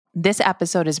This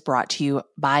episode is brought to you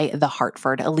by The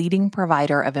Hartford, a leading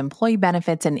provider of employee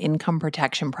benefits and income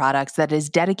protection products that is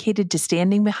dedicated to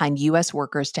standing behind U.S.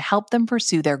 workers to help them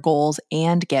pursue their goals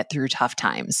and get through tough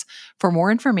times. For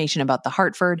more information about The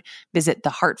Hartford, visit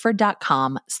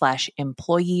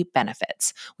thehartford.com/employee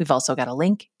benefits. We've also got a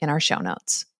link in our show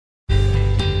notes.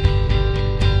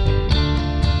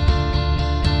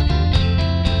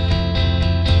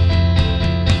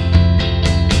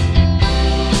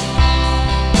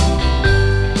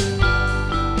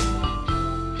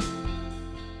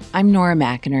 I'm Nora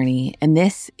McInerney, and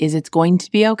this is It's Going to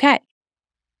Be Okay.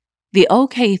 The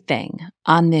okay thing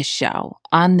on this show,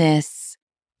 on this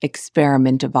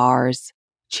experiment of ours,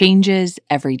 changes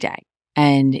every day,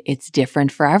 and it's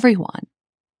different for everyone.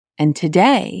 And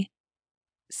today,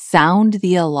 sound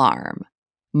the alarm.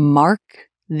 Mark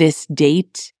this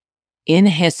date in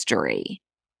history.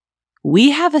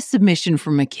 We have a submission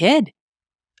from a kid,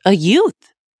 a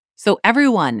youth. So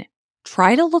everyone,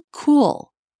 try to look cool.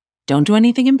 Don't do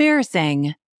anything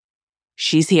embarrassing.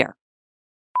 She's here.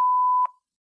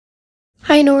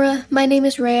 Hi, Nora. My name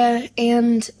is Rhea,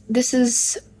 and this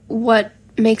is what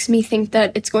makes me think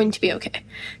that it's going to be okay.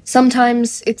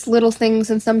 Sometimes it's little things,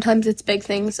 and sometimes it's big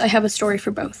things. I have a story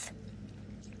for both.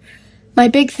 My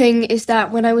big thing is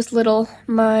that when I was little,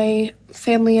 my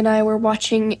family and I were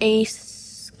watching a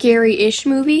scary-ish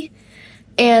movie,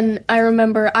 and I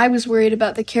remember I was worried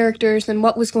about the characters and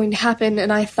what was going to happen,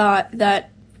 and I thought that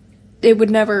it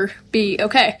would never be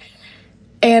okay.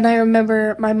 And I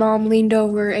remember my mom leaned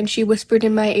over and she whispered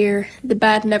in my ear, "The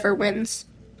bad never wins."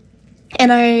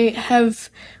 And I have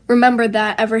remembered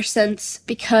that ever since,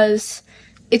 because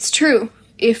it's true.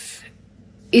 If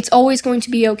it's always going to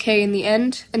be okay in the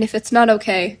end, and if it's not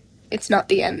okay, it's not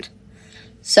the end.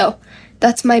 So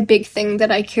that's my big thing that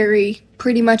I carry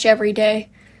pretty much every day.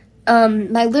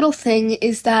 My little thing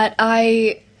is that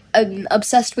I'm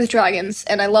obsessed with dragons,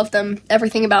 and I love them,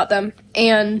 everything about them.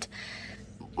 And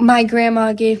my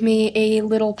grandma gave me a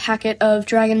little packet of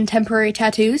dragon temporary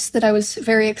tattoos that I was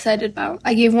very excited about.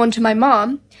 I gave one to my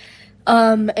mom,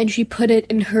 and she put it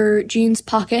in her jeans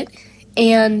pocket,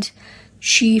 and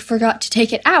she forgot to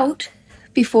take it out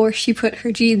before she put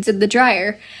her jeans in the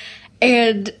dryer.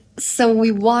 And so we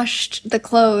washed the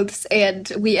clothes,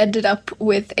 and we ended up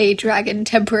with a dragon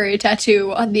temporary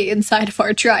tattoo on the inside of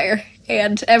our dryer.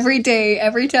 And every day,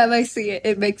 every time I see it,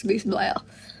 it makes me smile.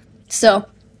 So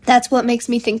that's what makes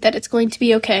me think that it's going to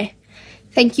be okay.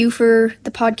 Thank you for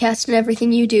the podcast and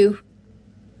everything you do.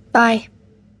 Bye.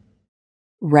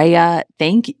 Rhea,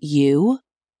 thank you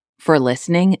for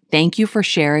listening. Thank you for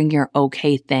sharing your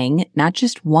okay thing, not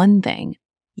just one thing.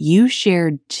 You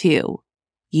shared two.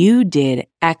 You did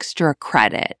extra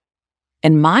credit.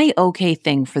 And my okay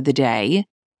thing for the day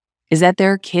is that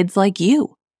there are kids like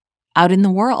you out in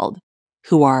the world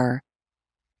who are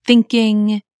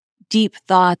thinking deep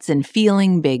thoughts and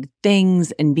feeling big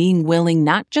things and being willing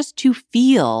not just to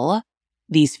feel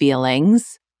these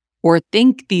feelings or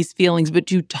think these feelings, but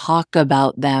to talk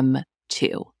about them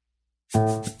too.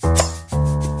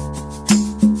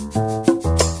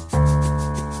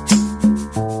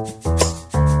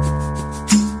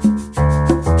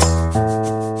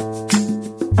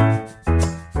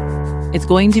 It's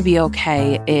Going to Be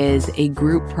Okay is a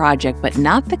group project, but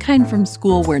not the kind from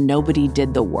school where nobody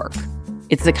did the work.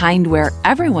 It's the kind where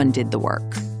everyone did the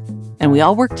work. And we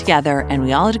all worked together, and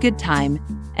we all had a good time,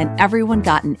 and everyone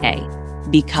got an A.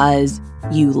 Because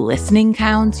you listening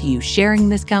counts, you sharing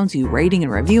this counts, you rating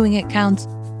and reviewing it counts,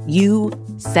 you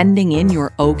sending in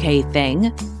your okay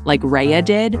thing, like Rhea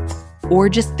did, or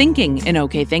just thinking an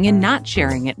okay thing and not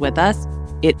sharing it with us.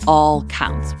 It all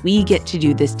counts. We get to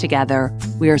do this together.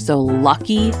 We are so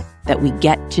lucky that we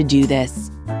get to do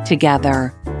this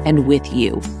together and with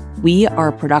you. We are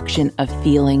a production of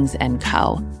Feelings &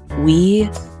 Co. We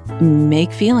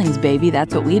make feelings, baby.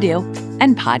 That's what we do.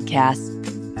 And podcasts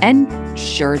and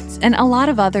shirts and a lot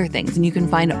of other things. And you can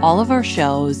find all of our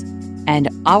shows and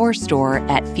our store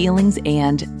at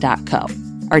feelingsand.co.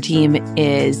 Our team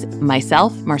is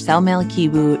myself, Marcel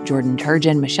Malikibu, Jordan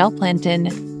Turgeon, Michelle Planton,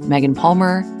 Megan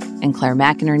Palmer, and Claire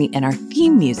McInerney, and our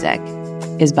theme music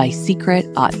is by Secret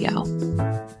Audio.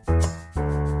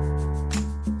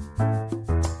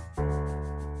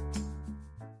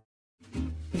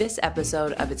 This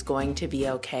episode of It's Going to Be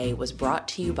Okay was brought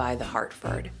to you by The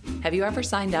Hartford. Have you ever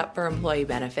signed up for employee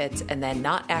benefits and then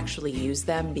not actually used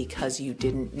them because you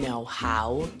didn't know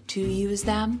how to use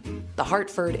them? The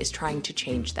Hartford is trying to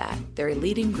change that. They're a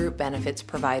leading group benefits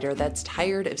provider that's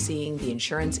tired of seeing the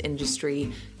insurance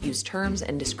industry use terms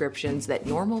and descriptions that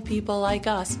normal people like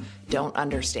us don't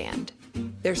understand.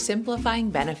 They're simplifying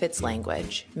benefits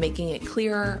language, making it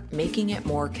clearer, making it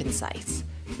more concise.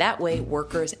 That way,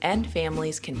 workers and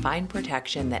families can find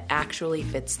protection that actually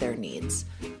fits their needs.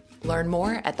 Learn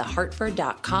more at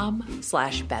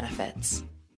thehartford.com/benefits.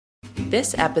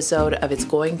 This episode of It's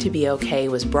Going to Be Okay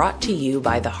was brought to you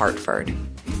by The Hartford.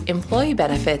 Employee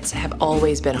benefits have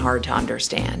always been hard to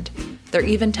understand. They're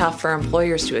even tough for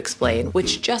employers to explain,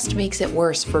 which just makes it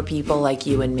worse for people like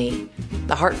you and me.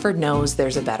 The Hartford knows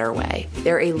there's a better way.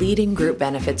 They're a leading group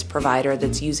benefits provider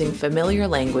that's using familiar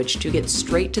language to get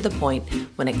straight to the point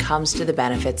when it comes to the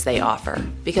benefits they offer.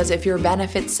 Because if your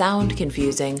benefits sound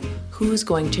confusing, who's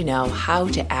going to know how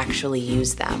to actually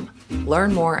use them?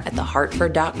 Learn more at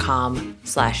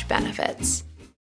thehartford.com/benefits.